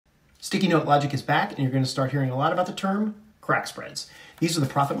Sticky note logic is back, and you're going to start hearing a lot about the term crack spreads. These are the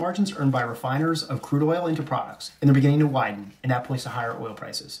profit margins earned by refiners of crude oil into products, and they're beginning to widen, and that points to higher oil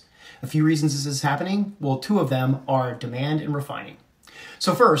prices. A few reasons this is happening. Well, two of them are demand and refining.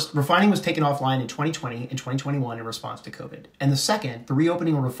 So first, refining was taken offline in 2020 and 2021 in response to COVID. And the second, the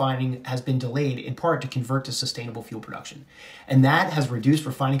reopening of refining has been delayed in part to convert to sustainable fuel production. And that has reduced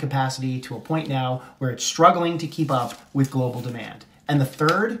refining capacity to a point now where it's struggling to keep up with global demand. And the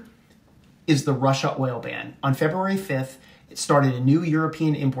third is the Russia oil ban. On February 5th, it started a new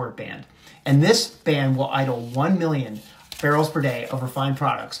European import ban. And this ban will idle 1 million barrels per day of refined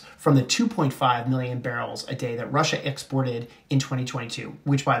products from the 2.5 million barrels a day that Russia exported in 2022,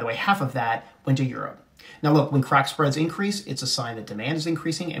 which, by the way, half of that went to Europe. Now, look, when crack spreads increase, it's a sign that demand is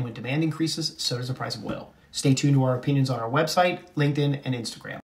increasing, and when demand increases, so does the price of oil. Stay tuned to our opinions on our website, LinkedIn, and Instagram.